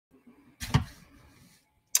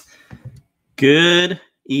Good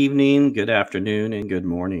evening, good afternoon, and good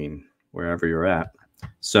morning, wherever you're at.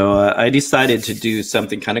 So I decided to do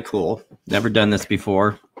something kind of cool. Never done this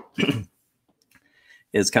before.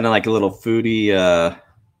 It's kind of like a little foodie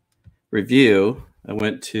review. I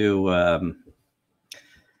went to a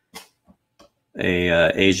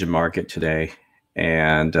Asian market today,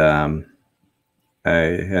 and I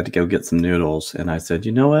had to go get some noodles. And I said,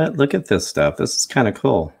 you know what? Look at this stuff. This is kind of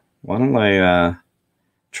cool. Why don't I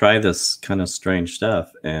try this kind of strange stuff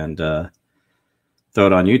and throw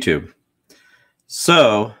it on YouTube?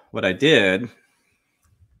 So what I did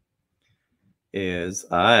is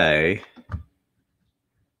I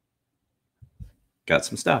got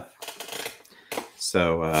some stuff.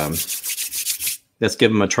 So let's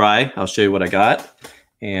give them a try. I'll show you what I got.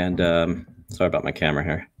 And sorry about my camera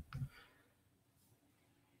here.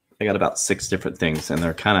 I got about 6 different things, and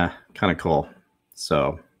they're kind of cool.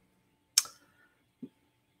 So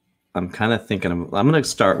I'm kind of thinking I'm going to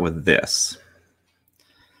start with this.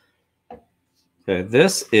 Okay,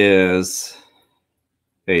 this is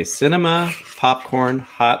a cinema popcorn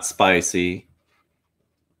hot spicy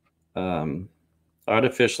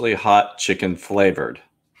artificially hot chicken flavored.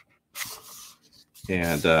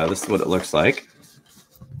 And this is what it looks like.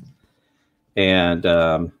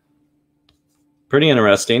 And pretty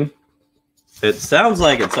interesting. It sounds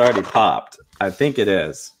like it's already popped. I think it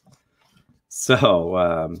is.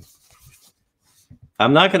 So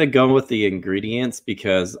I'm not going to go with the ingredients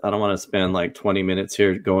because I don't want to spend like 20 minutes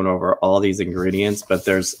here going over all these ingredients, but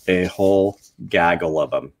there's a whole gaggle of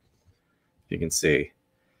them. You can see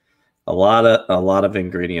a lot of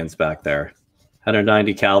ingredients back there.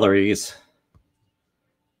 190 calories.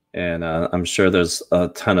 And I'm sure there's a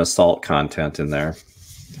ton of salt content in there.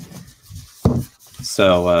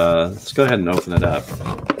 So let's go ahead and open it up.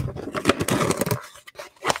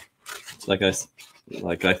 Like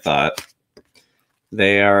I thought,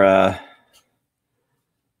 they are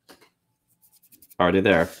already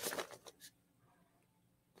there.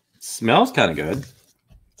 Smells kind of good.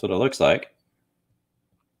 That's what it looks like.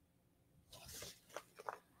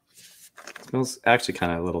 Smells actually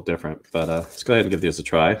kind of a little different, but let's go ahead and give these a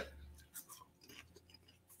try.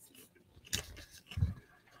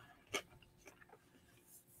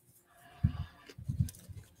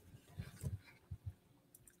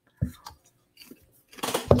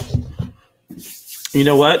 You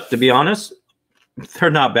know what? To be honest, they're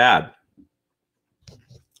not bad.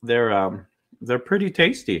 They're pretty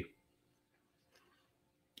tasty.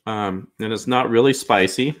 And it's not really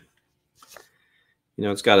spicy. You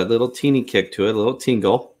know, it's got a little teeny kick to it, a little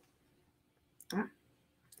tingle.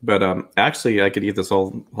 But actually, I could eat this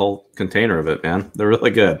whole container of it, man. They're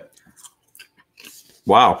really good.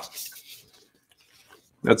 Wow.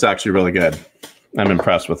 That's actually really good. I'm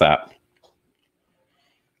impressed with that.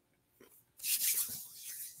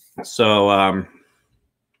 So I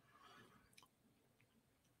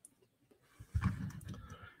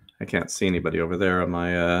can't see anybody over there on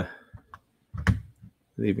my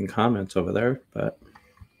leaving comments over there, but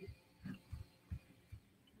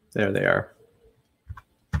there they are.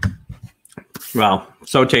 Wow,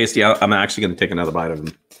 so tasty. I'm actually going to take another bite of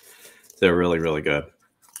them. They're really, really good.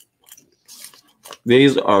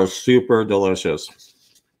 These are super delicious.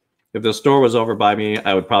 If the store was over by me,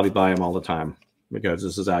 I would probably buy them all the time because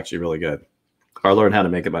this is actually really good. I learned how to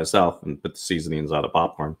make it myself and put the seasonings on the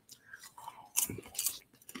popcorn.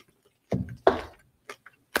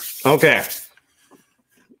 Okay,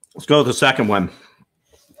 let's go to the second one.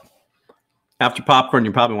 After popcorn,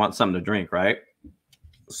 you probably want something to drink, right?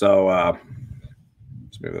 So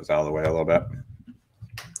let's move this out of the way a little bit.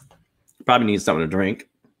 Probably need something to drink.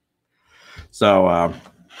 So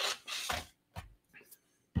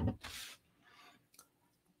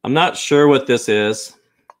I'm not sure what this is.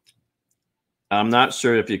 I'm not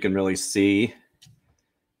sure if you can really see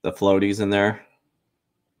the floaties in there.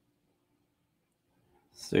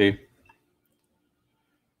 See?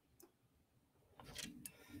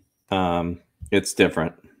 It's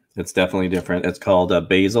different. It's definitely different. It's called a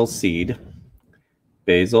basil seed.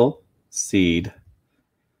 Basil seed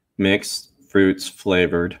mixed fruits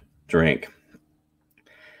flavored drink.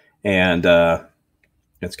 And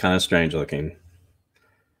it's kind of strange looking.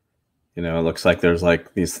 You know, it looks like there's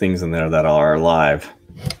like these things in there that are alive.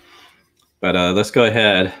 But let's go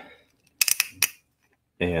ahead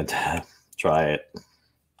and try it.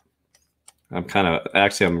 I'm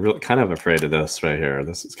really kind of afraid of this right here.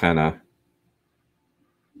 This is kind of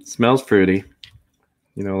smells fruity.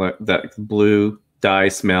 You know, like that blue dye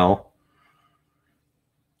smell.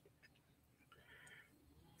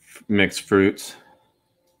 Mixed fruits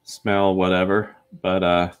smell, whatever.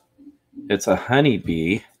 But it's a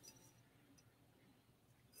honeybee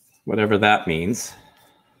whatever that means.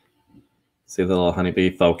 See the little honeybee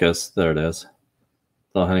focus. There it is.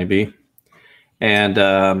 Little honeybee.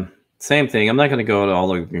 And same thing. I'm not going to go to all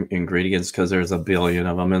the ingredients because there's a billion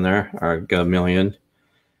of them in there, or a million.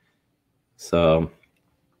 So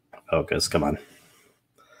focus, come on.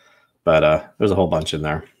 But there's a whole bunch in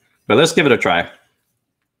there. But let's give it a try.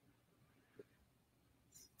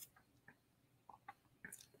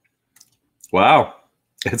 Wow.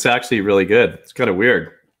 It's actually really good. It's kind of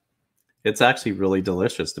weird. It's actually really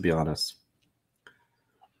delicious, to be honest.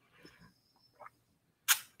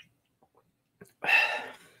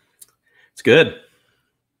 It's good.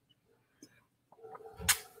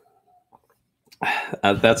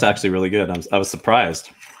 That's actually really good. I was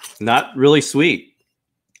surprised. Not really sweet.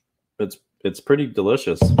 It's pretty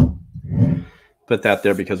delicious. Put that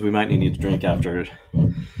there because we might need to drink after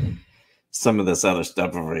some of this other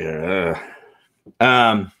stuff over here.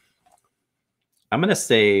 I'm gonna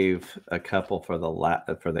save a couple for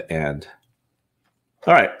the end.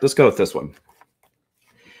 All right, let's go with this one.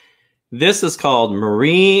 This is called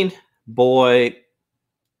Marine Boy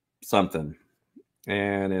something,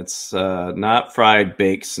 and it's not fried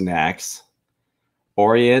baked snacks.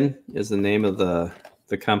 Orion is the name of the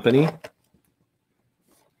company.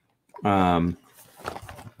 There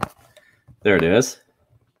it is.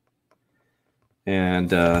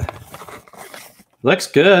 And looks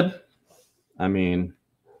good. I mean,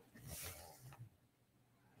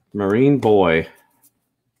 Marine Boy.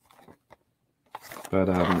 But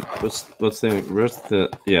what's the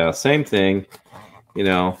yeah, same thing. You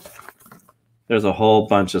know, there's a whole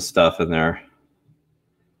bunch of stuff in there.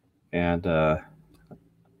 And I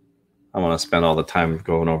want to spend all the time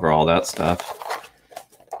going over all that stuff.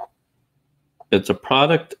 It's a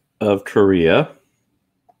product of Korea.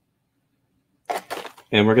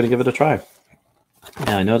 And we're going to give it a try.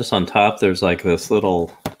 Now, I notice on top there's like this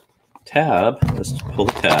little tab. Let's pull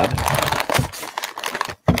the tab.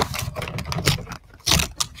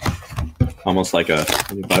 Almost like when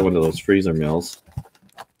you buy one of those freezer meals.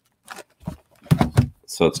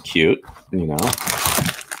 So it's cute, you know.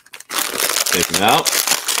 Take them out.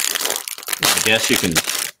 I guess you can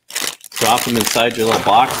drop them inside your little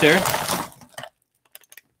box here.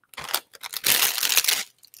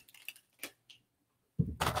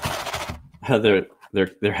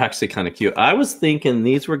 They're actually kind of cute. I was thinking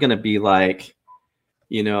these were going to be like,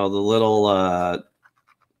 you know, the little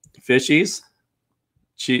fishies,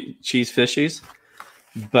 cheese fishies,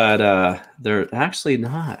 but they're actually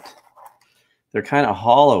not. They're kind of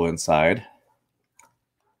hollow inside.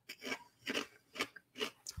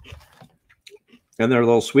 And they're a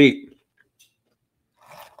little sweet.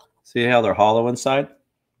 See how they're hollow inside?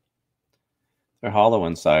 They're hollow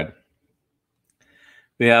inside.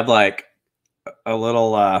 We have like a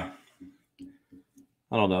little, I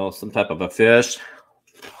don't know, some type of a fish.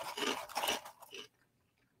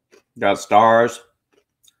 Got stars.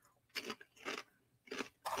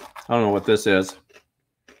 I don't know what this is.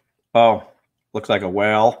 Oh, looks like a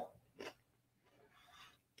whale.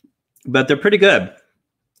 But they're pretty good.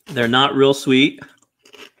 They're not real sweet,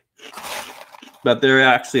 but they're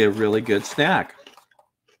actually a really good snack.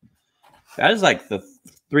 That is like the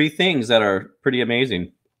three things that are pretty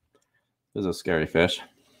amazing. This is a scary fish,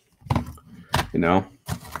 you know.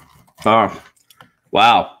 Oh,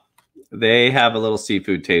 wow. They have a little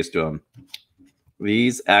seafood taste to them.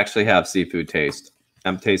 These actually have seafood taste.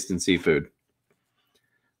 I'm tasting seafood.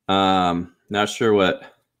 Not sure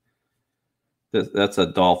what. That's a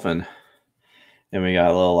dolphin. And we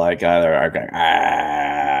got a little like guy there going,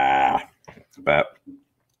 ah. But,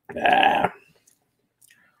 ah.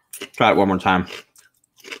 Try it one more time.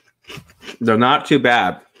 They're not too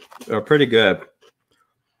bad. They're pretty good.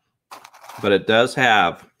 But it does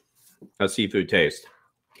have a seafood taste.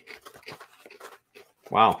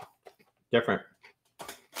 Wow. Different.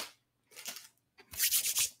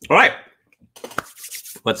 All right.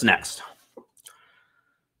 What's next?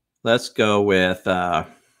 Let's go with, we're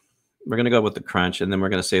going to go with the crunch, and then we're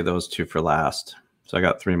going to save those two for last. So I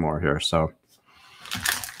got three more here. So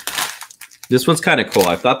this one's kind of cool.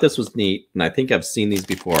 I thought this was neat, and I think I've seen these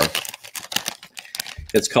before.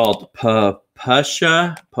 It's called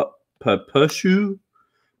Papushu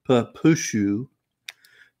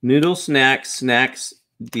Noodle Snacks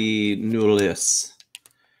de Noodles.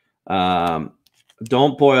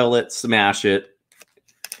 Don't boil it, smash it.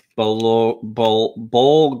 Bulgogi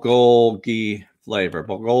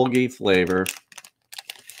flavor.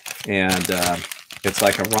 And it's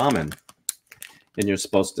like a ramen. And you're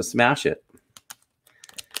supposed to smash it.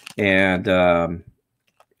 And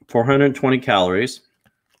 420 calories.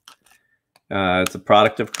 It's a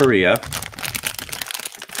product of Korea.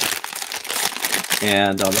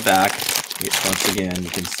 And on the back, once again, you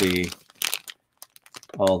can see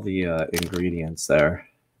all the ingredients there.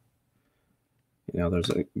 You know, there's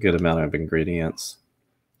a good amount of ingredients.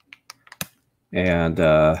 And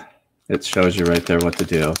it shows you right there what to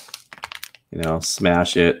do. You know,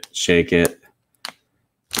 smash it, shake it,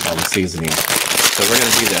 all the seasoning. So we're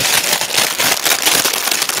going to do this.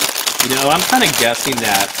 You know, I'm kind of guessing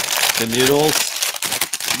that the noodles,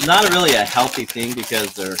 not really a healthy thing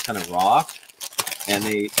because they're kind of raw. And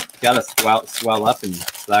they got to swell up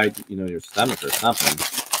inside, you know, your stomach or something.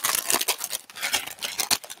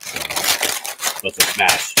 So let's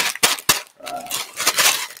smash.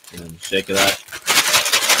 And shake it up.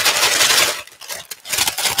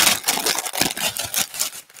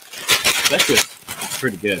 That was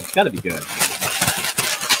pretty good. It's got to be good.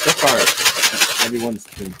 So far, everyone's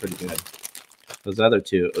doing pretty good. Those other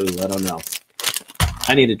two, ooh, I don't know.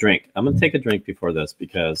 I need a drink. I'm going to take a drink before this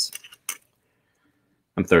because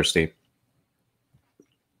I'm thirsty.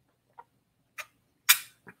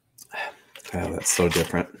 Oh, that's so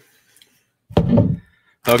different.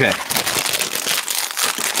 Okay.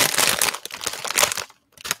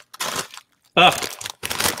 Oh,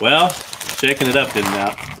 well, shaking it up didn't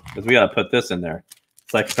help because we got to put this in there.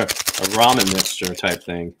 It's like a ramen mixture type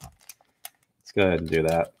thing. Let's go ahead and do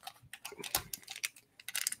that.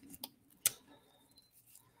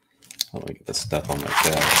 Let me get this stuff on my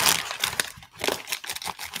bed.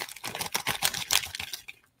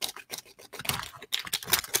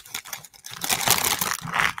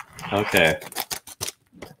 Okay.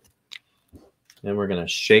 Then we're going to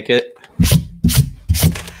shake it.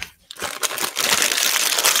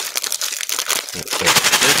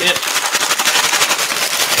 Shake it.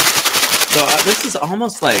 So this is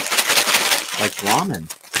almost like ramen.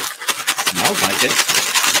 Smells like it.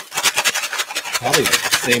 Probably the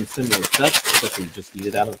same similar stuff, except we just eat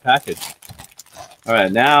it out of the package. All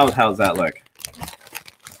right, now how's that look?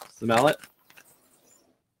 Smell it?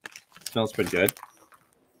 Smells pretty good.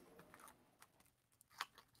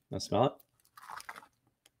 Now smell it.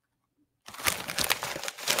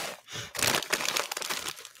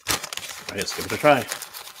 All right, let's give it a try.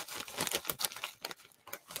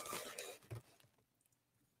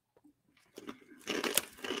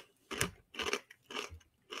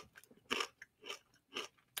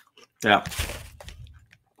 Yeah.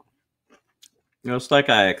 Just like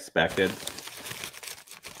I expected. It's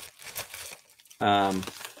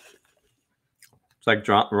like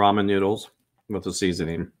ramen noodles with the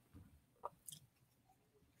seasoning.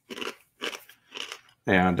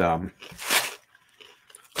 And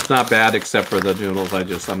it's not bad except for the noodles.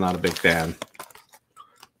 I'm not a big fan.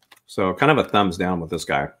 So kind of a thumbs down with this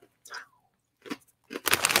guy.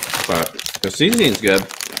 But the seasoning's good.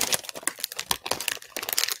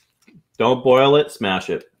 Don't boil it, smash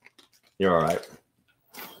it. You're all right.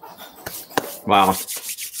 Wow.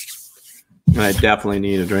 I definitely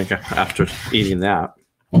need a drink after eating that.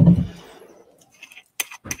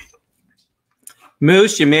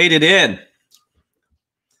 Moose, you made it in.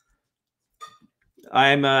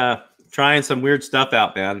 I'm trying some weird stuff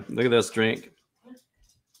out, man. Look at this drink.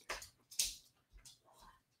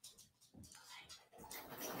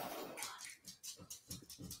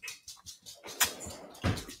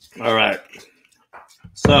 All right.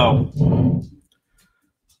 So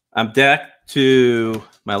I'm decked to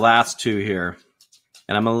my last two here.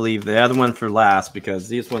 And I'm going to leave the other one for last because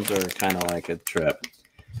these ones are kind of like a trip.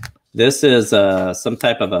 This is some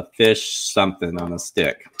type of a fish something on a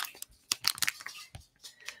stick.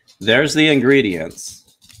 There's the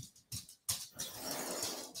ingredients.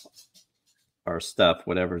 Or stuff,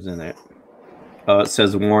 whatever's in it. Oh, it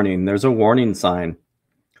says warning. There's a warning sign.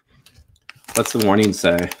 What's the warning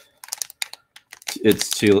say?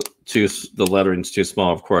 It's the lettering's too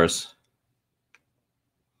small, of course.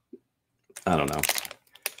 I don't know.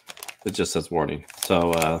 It just says warning.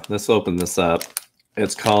 So let's open this up.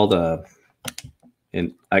 It's called I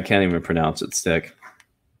can't even pronounce it, stick.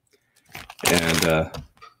 And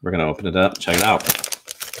we're gonna open it up. Check it out.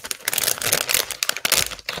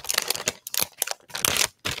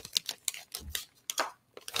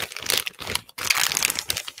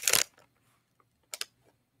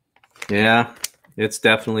 Yeah, it's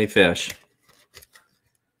definitely fish.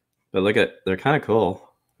 But look at, they're kind of cool.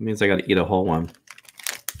 It means I got to eat a whole one.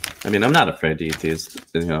 I mean, I'm not afraid to eat these,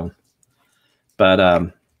 you know.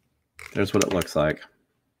 But there's what it looks like.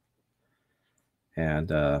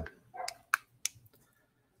 And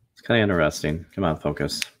it's kind of interesting. Come on,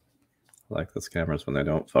 focus. I like those cameras when they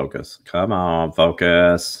don't focus. Come on,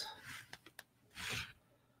 focus.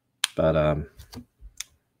 But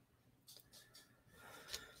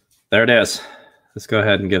there it is. Let's go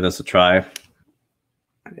ahead and give this a try.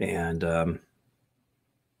 And oh,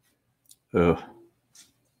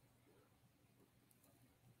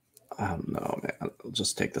 I don't know, man. I'll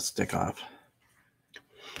just take the stick off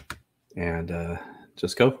and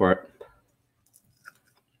just go for it.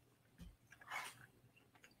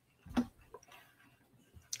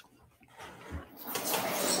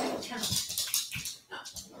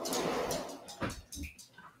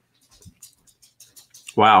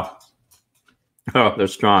 Wow. Oh, they're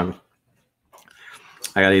strong.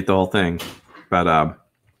 I gotta eat the whole thing. But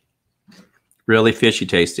really fishy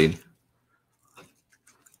tasting.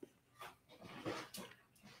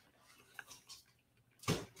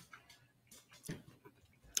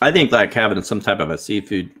 I think like having some type of a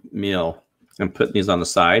seafood meal and putting these on the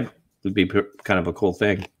side would be kind of a cool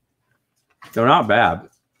thing. They're not bad.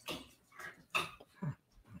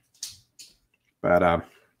 But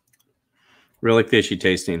really fishy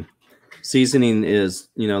tasting. Seasoning is,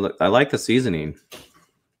 I like the seasoning.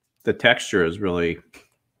 The texture is really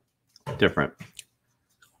different.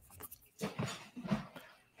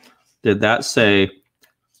 Did that say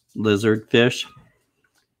lizard fish?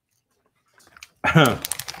 I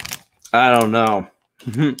don't know.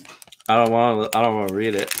 I don't want to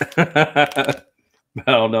read it. I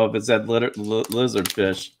don't know if it said lizard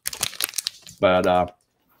fish. But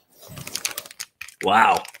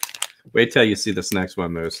wow. Wait till you see this next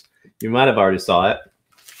one, Moose. You might have already saw it.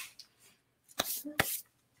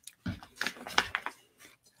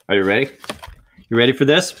 Are you ready? You ready for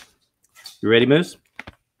this? You ready, Moose?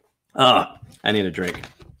 Oh, I need a drink.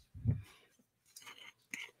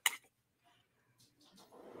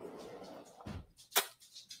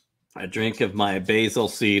 A drink of my basil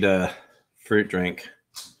seed fruit drink.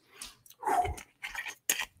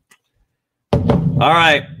 All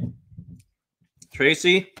right.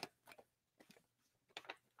 Tracy,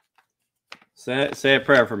 say a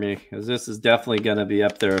prayer for me, because this is definitely going to be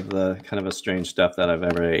up there of the kind of a strange stuff that I've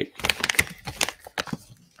ever ate.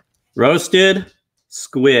 Roasted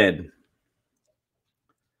squid.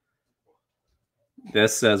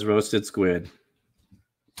 This says roasted squid.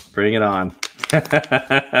 Bring it on.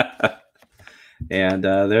 And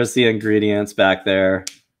there's the ingredients back there.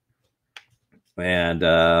 And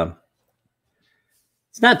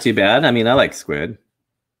it's not too bad. I mean, I like squid.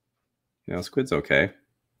 Squid's okay.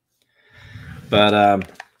 But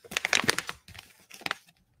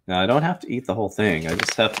now I don't have to eat the whole thing. I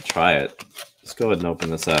just have to try it. Let's go ahead and open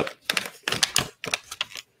this up.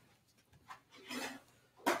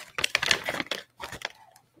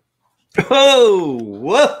 Oh,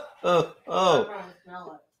 whoa! Oh.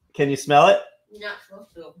 Can you smell it? You're not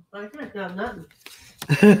supposed to. I can't smell nothing.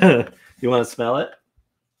 You want to smell it?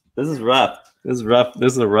 This is rough. This is rough.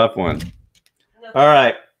 This is a rough one. No. All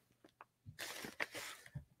right.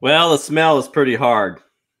 Well, the smell is pretty hard,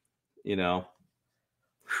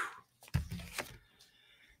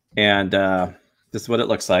 And this is what it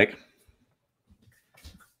looks like.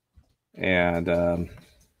 And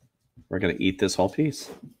we're going to eat this whole piece.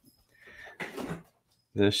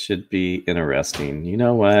 This should be interesting. You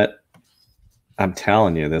know what? I'm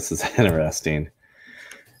telling you, this is interesting.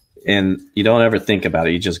 And you don't ever think about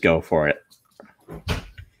it. You just go for it.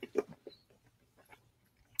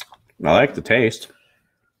 I like the taste.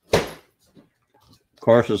 Of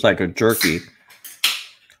course, it's like a jerky.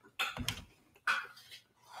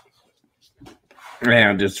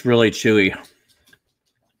 And it's really chewy.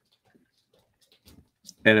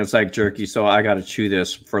 And it's like jerky, so I got to chew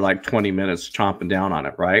this for like 20 minutes chomping down on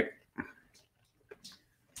it, right?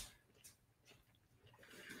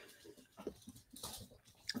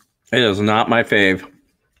 It is not my fave.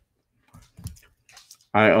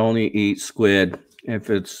 I only eat squid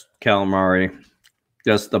if it's calamari.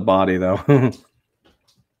 Just the body, though.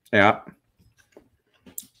 Yeah.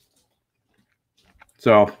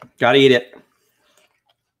 So, gotta eat it.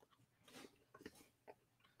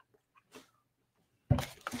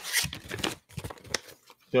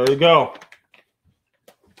 There you go.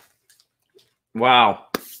 Wow.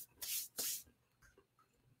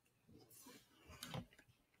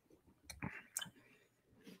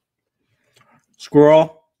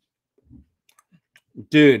 Squirrel.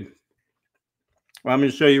 Dude. I'm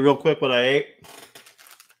going to show you real quick what I ate.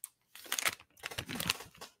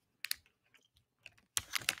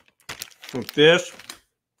 Some fish.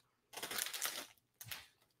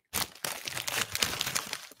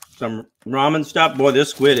 Some ramen stuff. Boy,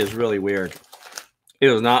 this squid is really weird. It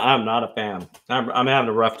was not. I'm not a fan. I'm having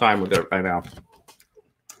a rough time with it right now.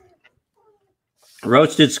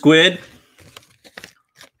 Roasted squid.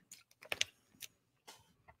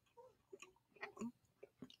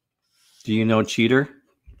 Do you know cheater?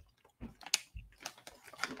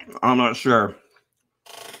 I'm not sure.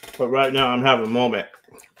 But right now I'm having a moment.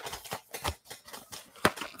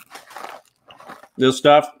 This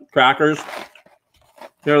stuff, crackers.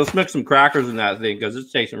 Here, let's mix some crackers in that thing because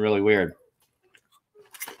it's tasting really weird.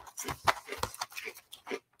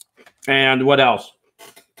 And what else?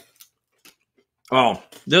 Oh,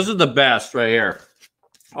 this is the best right here.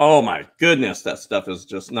 Oh my goodness, that stuff is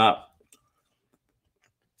just not.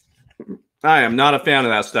 I am not a fan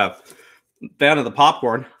of that stuff. Fan of the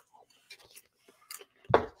popcorn.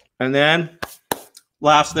 And then,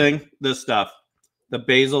 last thing, this stuff. The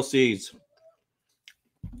basil seeds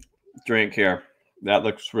drink here. That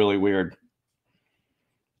looks really weird.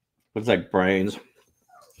 Looks like brains.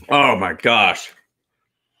 Oh my gosh.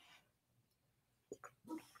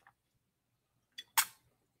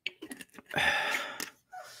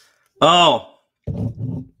 Oh,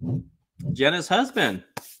 Jenna's husband.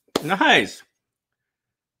 Nice.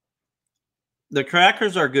 The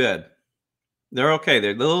crackers are good. They're okay.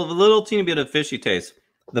 They're a little teeny bit of fishy taste.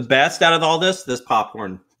 The best out of all this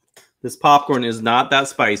popcorn. This popcorn is not that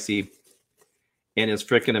spicy and it's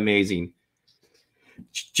freaking amazing.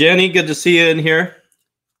 Jenny, good to see you in here.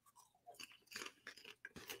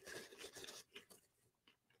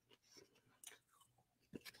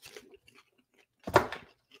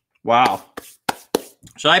 Wow.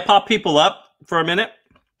 Should I pop people up for a minute?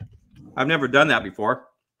 I've never done that before.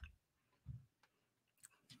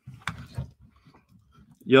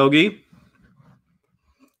 Yogi.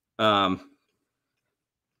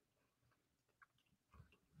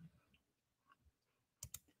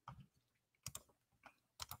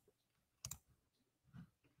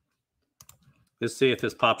 Let's see if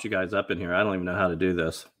this pops you guys up in here. I don't even know how to do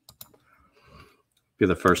this. Be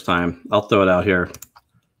the first time. I'll throw it out here.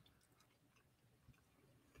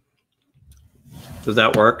 Does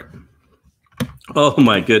that work? Oh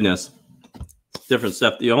my goodness. Different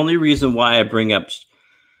stuff. The only reason why I bring up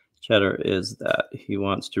Cheddar is that he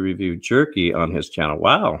wants to review jerky on his channel.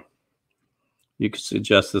 Wow. You could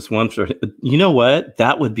suggest this one for, you know what?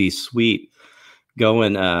 That would be sweet. Go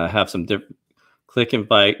and have some different, click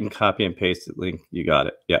invite and copy and paste the link. You got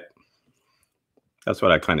it. Yep. That's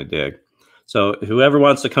what I kind of dig. So whoever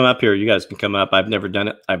wants to come up here, you guys can come up. I've never done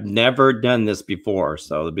it. I've never done this before.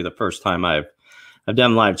 So it'll be the first time I've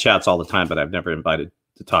done live chats all the time, but I've never invited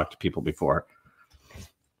to talk to people before.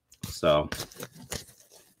 So,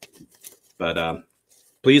 but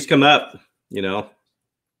please come up. You know,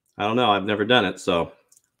 I don't know. I've never done it. So.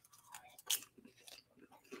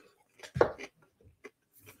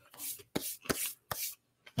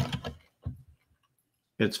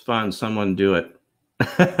 It's fun. Someone do it.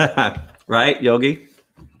 Right, Yogi?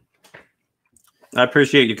 I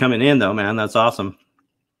appreciate you coming in, though, man. That's awesome.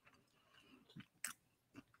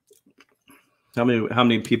 How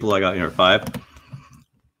many people I got here? 5? All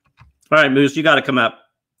right, Moose, you got to come up.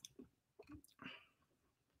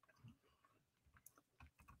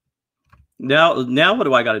 Now what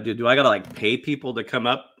do I got to do? Do I got to like pay people to come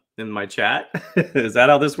up in my chat? Is that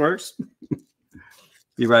how this works?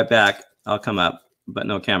 Be right back. I'll come up. But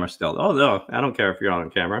no camera still. Oh, no. I don't care if you're on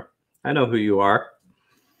camera. I know who you are.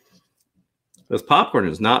 This popcorn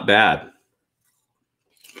is not bad.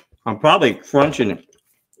 I'm probably crunching it.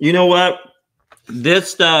 You know what?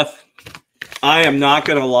 This stuff, I am not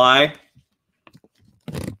going to lie.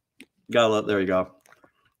 There you go.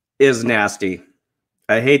 Is nasty.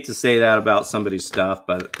 I hate to say that about somebody's stuff,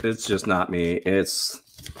 but it's just not me. It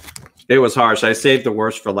was harsh. I saved the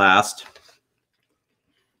worst for last.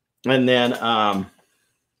 And then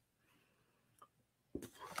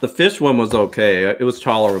the fish one was okay. It was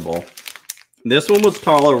tolerable. This one was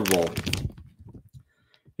tolerable.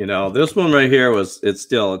 You know, this one right here it's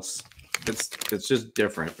just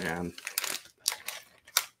different, man.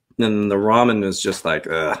 And the ramen is just like,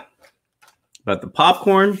 ugh. But the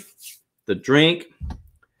popcorn, the drink,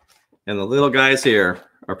 and the little guys here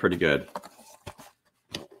are pretty good.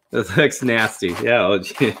 This looks nasty. Yeah,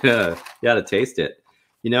 you gotta taste it.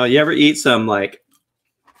 You know, you ever eat some like,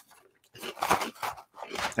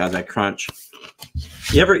 how's that crunch?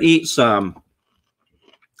 You ever eat some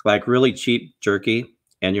like really cheap jerky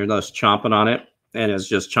and you're just chomping on it and it's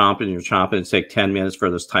just chomping, you're chomping. It's like 10 minutes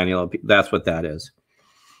for this tiny little piece. That's what that is.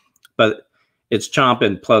 But it's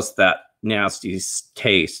chomping plus that nasty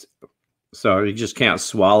taste. So you just can't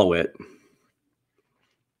swallow it.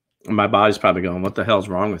 My body's probably going, what the hell's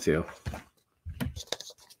wrong with you?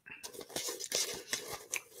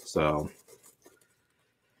 So,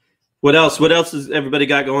 what else? What else has everybody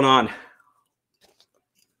got going on?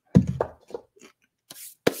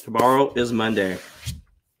 Tomorrow is Monday.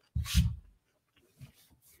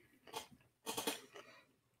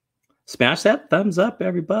 Smash that thumbs up,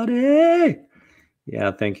 everybody.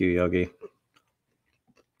 Yeah, thank you, Yogi.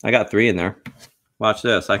 I got 3 in there. Watch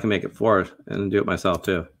this. I can make it 4 and do it myself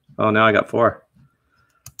too. Oh, now I got 4.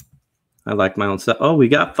 I like my own stuff. Oh, we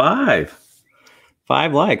got 5.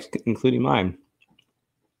 5 likes, including mine.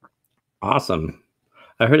 Awesome.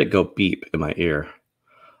 I heard it go beep in my ear.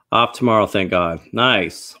 Off tomorrow, thank God.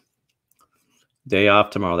 Nice. Day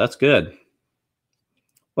off tomorrow. That's good.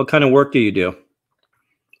 What kind of work do you do?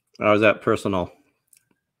 Or is that personal?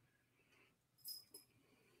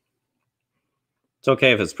 It's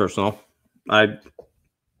okay if it's personal. I'm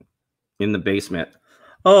in the basement.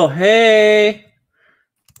 Oh, hey.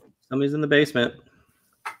 Somebody's in the basement.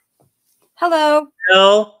 Hello.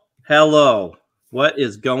 Hello. What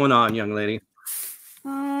is going on, young lady?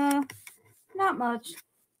 Not much.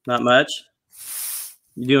 Not much?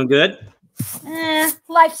 You doing good?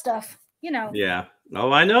 Life stuff, you know. Yeah.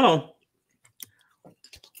 Oh, I know.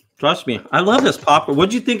 Trust me. I love this popcorn.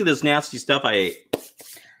 What'd you think of this nasty stuff I ate?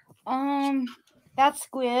 That's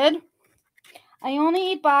squid. I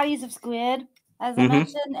only eat bodies of squid, as I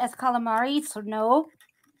mentioned, as calamari, so no.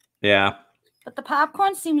 Yeah. But the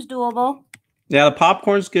popcorn seems doable. Yeah, the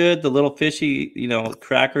popcorn's good. The little fishy,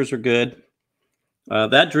 crackers are good.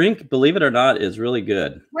 That drink, believe it or not, is really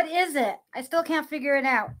good. What is it? I still can't figure it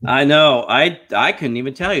out. I know. I couldn't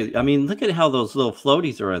even tell you. I mean, look at how those little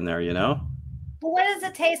floaties are in there, But what does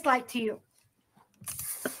it taste like to you?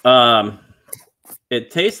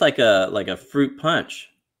 It tastes like a fruit punch.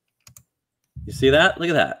 You see that? Look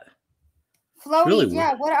at that. Floaties, really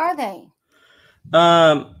yeah. What are they?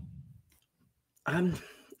 I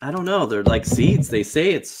don't know. They're like seeds. They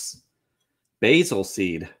say it's basil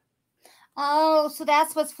seed. Oh, so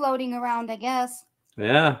that's what's floating around, I guess.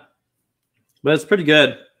 Yeah. But it's pretty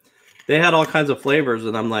good. They had all kinds of flavors,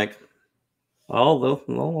 and I'm like, oh,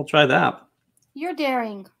 we'll try that. You're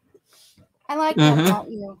daring. I like that about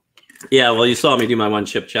you. Yeah, well, you saw me do my 1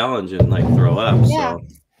 chip challenge and like throw up. Yeah.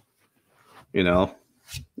 So,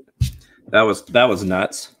 that was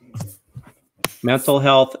nuts. Mental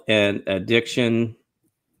health and addiction.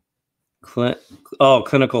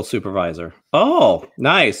 Clinical supervisor. Oh,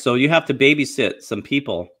 nice. So you have to babysit some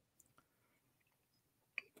people.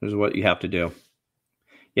 This is what you have to do.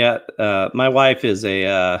 Yeah, my wife is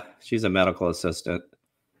she's a medical assistant.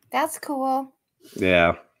 That's cool.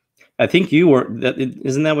 Yeah. I think you were,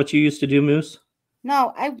 isn't that what you used to do, Moose?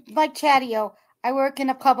 No, I like Chatio. I work in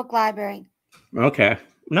a public library. Okay.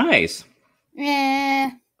 Nice.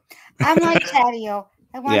 I'm like Chatio.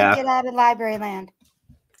 I want to get out of library land.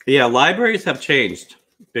 Yeah, libraries have changed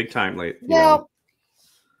big time lately. Well,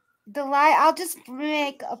 I'll just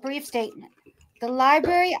make a brief statement. The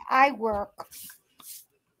library I work,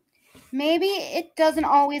 maybe it doesn't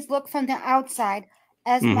always look from the outside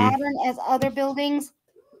as modern as other buildings.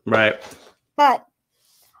 Right. But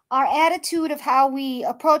our attitude of how we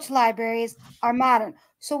approach libraries are modern.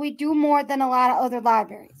 So we do more than a lot of other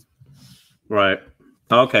libraries. Right.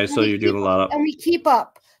 Okay, so you're doing a lot of... And we keep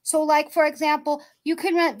up. So, like, for example, you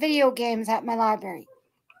can rent video games at my library.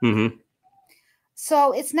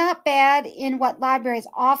 So it's not bad in what libraries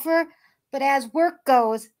offer, but as work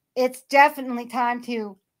goes, it's definitely time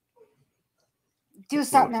to do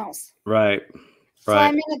something else. Right. So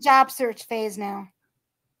I'm in a job search phase now.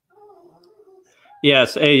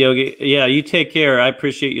 Yes. Hey, Yogi. Yeah, you take care. I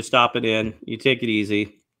appreciate you stopping in. You take it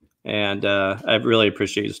easy. And I really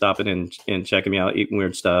appreciate you stopping in and checking me out, eating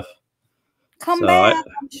weird stuff. Come back.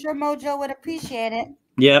 I'm sure Mojo would appreciate it.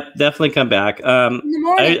 Yep, definitely come back. In the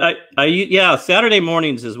morning. Yeah, Saturday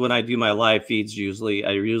mornings is when I do my live feeds usually.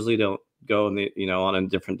 I usually don't go on a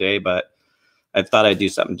different day, but I thought I'd do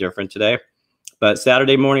something different today. But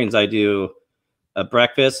Saturday mornings I do a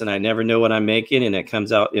breakfast, and I never know what I'm making, and it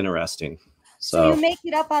comes out interesting. So you make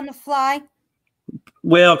it up on the fly?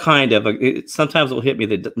 Well, kind of. Sometimes it'll hit me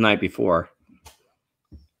the night before.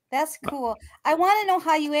 That's cool. I want to know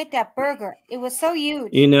how you ate that burger. It was so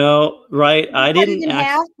huge. Right? I didn't.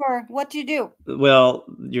 Half, or what'd you do? Well,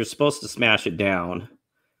 you're supposed to smash it down.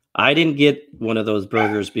 I didn't get one of those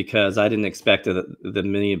burgers because I didn't expect the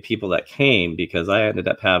many people that came, because I ended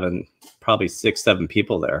up having probably 6, 7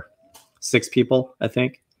 people there. 6 people, I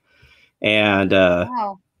think. And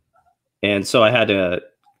wow. And so I had to,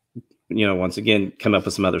 once again, come up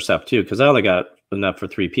with some other stuff too, because I only got enough for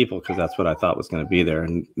 3 people, because that's what I thought was going to be there,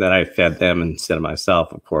 and then I fed them instead of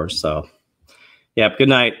myself, of course. So, yeah. Good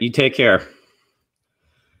night. You take care.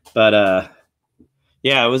 But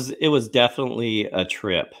yeah, it was definitely a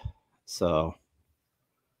trip. So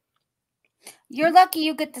you're lucky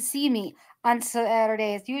you get to see me on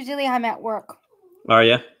Saturdays. Usually I'm at work. Are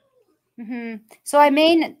you? So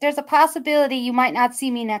there's a possibility you might not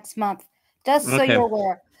see me next month, just so you're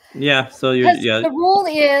aware. Yeah. So you're Because yeah. the rule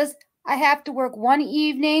is I have to work one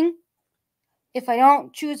evening. If I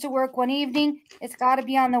don't choose to work one evening, it's got to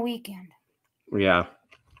be on the weekend. Yeah.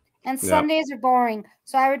 And Yeah. Sundays are boring,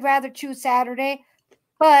 so I would rather choose Saturday.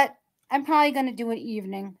 But I'm probably going to do an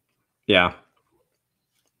evening. Yeah.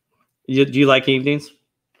 Do you like evenings?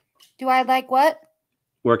 Do I like what?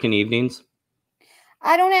 Working evenings?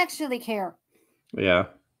 I don't actually care. Yeah.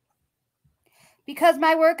 Because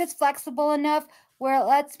my work is flexible enough where it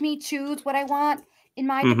lets me choose what I want. In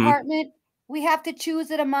my Mhm. department, we have to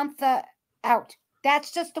choose it a month out.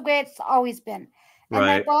 That's just the way it's always been. And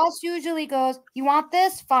my Right. boss usually goes, "You want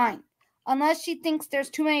this? Fine." Unless she thinks there's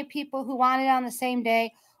too many people who want it on the same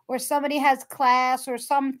day, or somebody has class or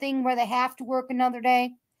something where they have to work another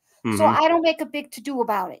day. So Mhm. I don't make a big to do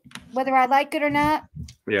about it. Whether I like it or not,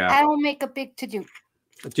 I Yeah. don't make a big to do.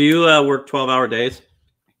 Do you work 12-hour days?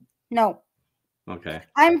 No. Okay.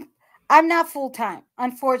 I'm not full time,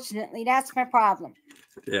 unfortunately. That's my problem.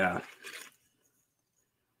 Yeah.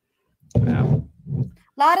 Yeah.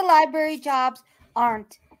 A lot of library jobs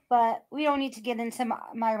aren't, but we don't need to get into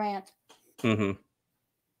my rant. Mhm.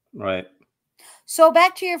 Right. So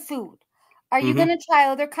back to your food. Are you Mhm. going to try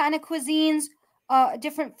other kind of cuisines,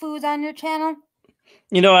 different foods on your channel?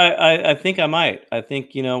 You know, I think I might. I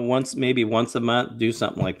think, maybe once a month, do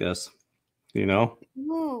something like this,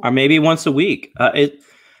 Ooh. or maybe once a week.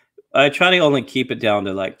 I try to only keep it down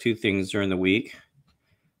to like 2 things during the week.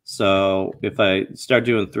 So if I start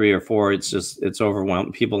doing 3 or 4, it's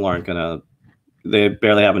overwhelming. People aren't gonna. They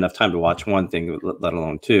barely have enough time to watch one thing, let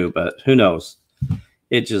alone 2. But who knows?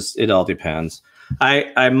 It all depends.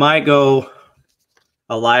 I might go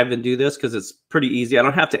alive and do this because it's pretty easy. I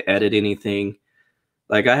don't have to edit anything.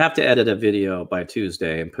 Like I have to edit a video by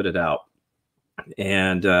Tuesday and put it out,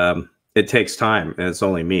 and it takes time. And it's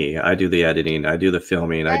only me. I do the editing, I do the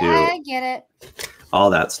filming, I do I get it. all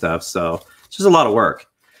that stuff. So it's just a lot of work.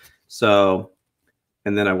 So,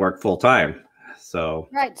 and then I work full time. So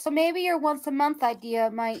Right. So maybe your once a month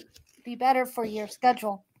idea might be better for your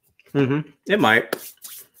schedule. it might,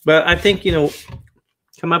 but I think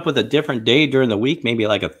come up with a different day during the week, maybe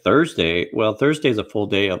like a Thursday. Well, Thursday's a full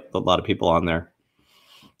day of a lot of people on there.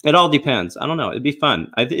 It all depends. I don't know. It'd be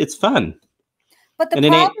fun. It's fun. But the And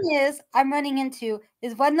it ain't- problem is I'm running into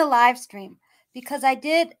is when the live stream, because I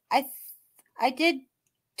did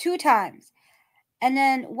 2 times. And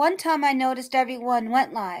then one time I noticed everyone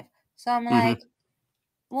went live. So I'm like,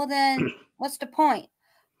 well then what's the point?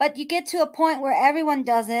 But you get to a point where everyone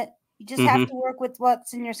does it. You just have to work with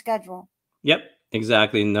what's in your schedule. Yep,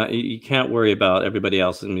 exactly. You can't worry about everybody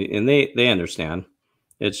else, and they understand.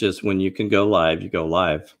 It's just when you can go live, you go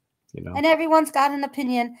live. And everyone's got an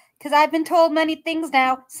opinion because I've been told many things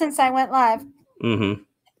now since I went live. Mm-hmm.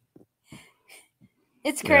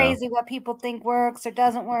 It's crazy what people think works or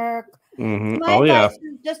doesn't work. Mm-hmm. My Oh yeah. advice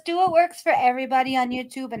is just do what works for everybody on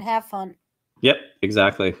YouTube and have fun. Yep.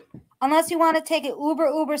 Exactly. Unless you want to take it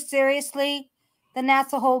uber seriously, then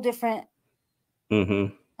that's a whole different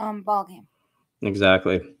ball game.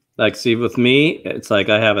 Exactly. Like, see, with me, it's like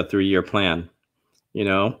I have a 3-year plan,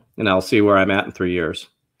 and I'll see where I'm at in 3 years.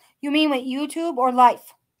 You mean with YouTube or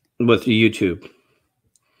life? With YouTube.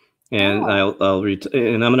 And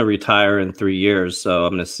and I'm going to retire in 3 years, so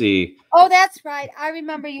I'm going to see. Oh, that's right. I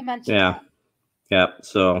remember you mentioned that. Yeah.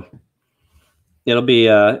 So it'll be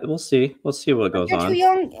we'll see what goes on. Too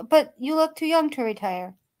young, but you look too young to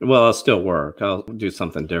retire. Well, I'll still work. I'll do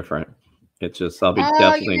something different. It's just I'll be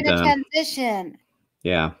definitely you're gonna done. transition.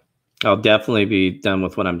 Yeah, I'll definitely be done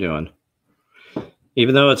with what I'm doing.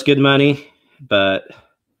 Even though it's good money, but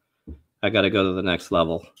I got to go to the next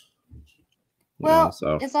level. Well,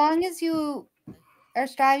 as long as you are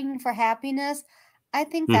striving for happiness, I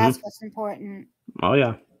think that's what's important. Oh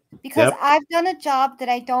yeah. Because I've done a job that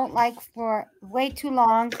I don't like for way too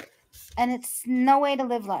long, and it's no way to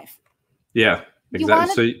live life. Yeah,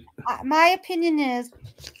 exactly. My opinion is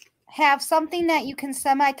have something that you can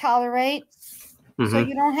semi-tolerate, so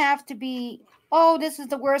you don't have to be, oh, this is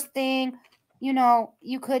the worst thing.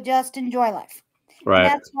 You could just enjoy life. Right. And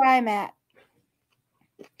that's where I'm at.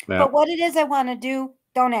 Yeah. But what it is I want to do,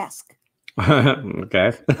 don't ask.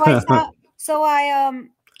 Okay.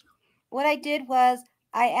 What I did was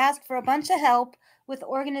I asked for a bunch of help with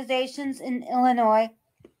organizations in Illinois,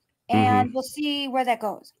 and we'll see where that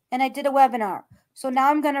goes. And I did a webinar. So now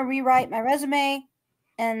I'm going to rewrite my resume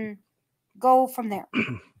and go from there.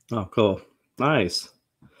 Oh, cool. Nice.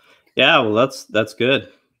 Yeah, well, that's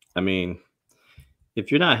good. I mean,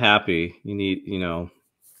 if you're not happy, you need,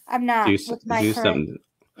 I'm not do something.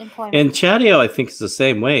 Employment. And Chadio, I think, is the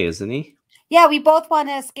same way, isn't he? Yeah, we both want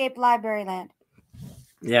to escape library land.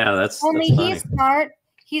 Yeah, that's only funny. He's smart.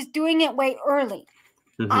 he's doing it way early.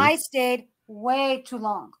 Mhm. I stayed way too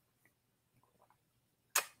long.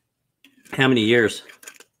 How many years?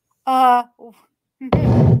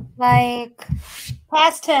 Like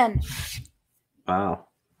past 10. Wow.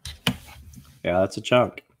 Yeah, that's a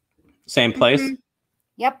chunk. Same place? Mhm.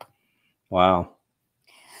 Yep. Wow.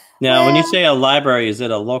 Now, when you Well- say a library, is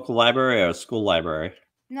it a local library or a school library?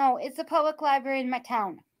 No, it's a public library in my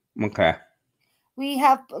town. Okay. We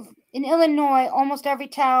have in Illinois, almost every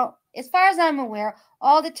town, as far as I'm aware,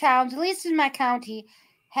 all the towns, at least in my county,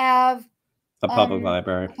 have A public a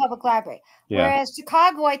library. public library. Yeah. Whereas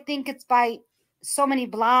Chicago, I think it's by so many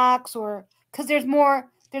blocks, or because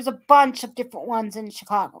there's a bunch of different ones in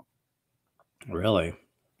Chicago. Really?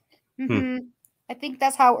 Hmm I think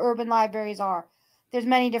that's how urban libraries are. There's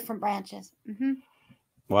many different branches.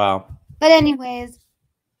 Wow. But anyways,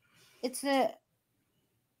 it's a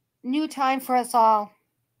new time for us all.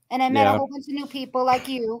 And I met Yeah. a whole bunch of new people like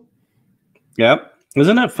you. Yep.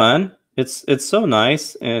 Isn't that fun? It's so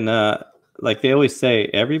nice, and like they always say,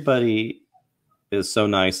 everybody is so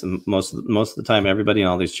nice, and most of the time, everybody in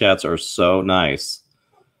all these chats are so nice.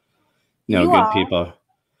 You Good are. people.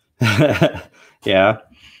 Yeah.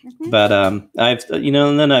 Mhm. But I've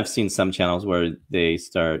and then I've seen some channels where they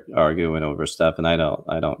start arguing over stuff, and I don't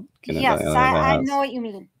get into Yes, any of I that. know what you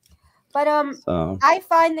mean. But So, I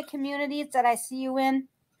find the communities that I see you in,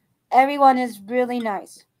 everyone is really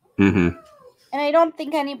nice. mhm. And I don't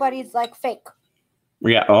think anybody's like fake.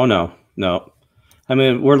 Yeah. Oh no. I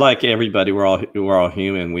mean, we're like everybody. We're all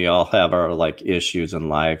human. We all have our like issues in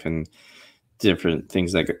life and different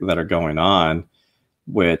things that are going on,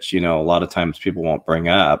 which a lot of times people won't bring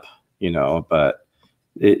up. But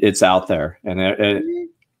it's out there, and Mhm.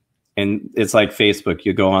 and it's like Facebook.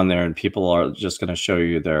 You go on there, and people are just going to show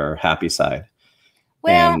you their happy side,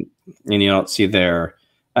 Well, and you don't see their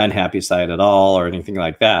unhappy side at all or anything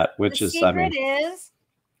like that. Which the is, secret is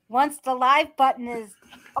once the live button is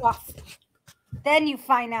off, then you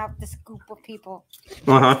find out the scoop of people. You just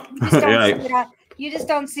don't, right. see it you just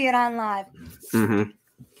don't see it on live. Hmm.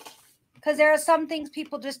 Because there are some things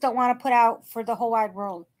people just don't want to put out for the whole wide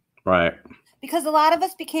world. Right. Because a lot of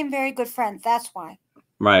us became very good friends. That's why.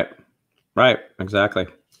 Right. Exactly.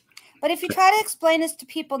 But if you try to explain this to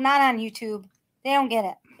people not on YouTube, they don't get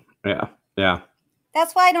it. Yeah.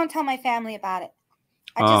 That's why I don't tell my family about it.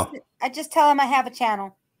 I just tell them I have a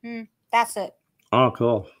channel. That's it. Oh,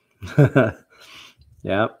 cool.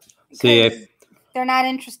 Yeah. See, Because they're not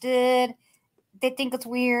interested. They think it's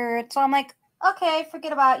weird. So I'm like, okay,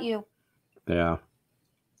 forget about you. yeah.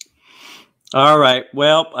 All right.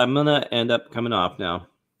 Well, I'm gonna end up coming off now.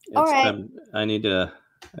 All right. I need to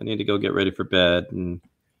go get ready for bed and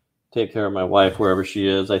take care of my wife wherever she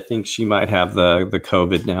is. I think she might have the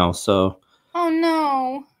COVID now. So Oh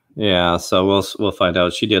no. yeah. So we'll find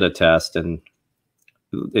out. She did a test and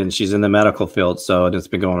she's in the medical field, so it's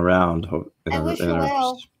been going around. I wish you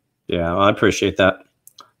well. Yeah, well, I appreciate that.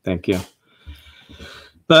 Thank you.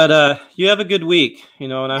 But you have a good week,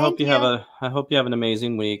 and I hope you have an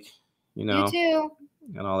amazing week, You too.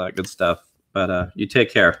 and all that good stuff. But you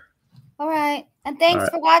take care. All right. And thanks All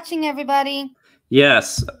right. for watching, everybody.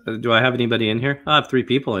 Yes. Do I have anybody in here? I have 3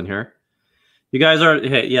 people in here. You guys are,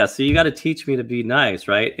 hey, yeah. So you got to teach me to be nice,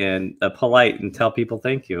 right, and polite, and tell people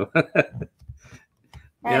thank you.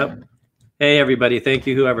 Right. Yep. Hey, everybody. Thank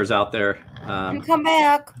you, whoever's out there. And come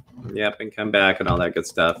back. Yep, and come back and all that good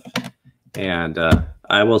stuff. And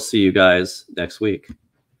I will see you guys next week.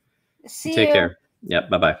 See Take you. care. Yep.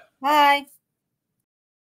 Bye-bye. Bye.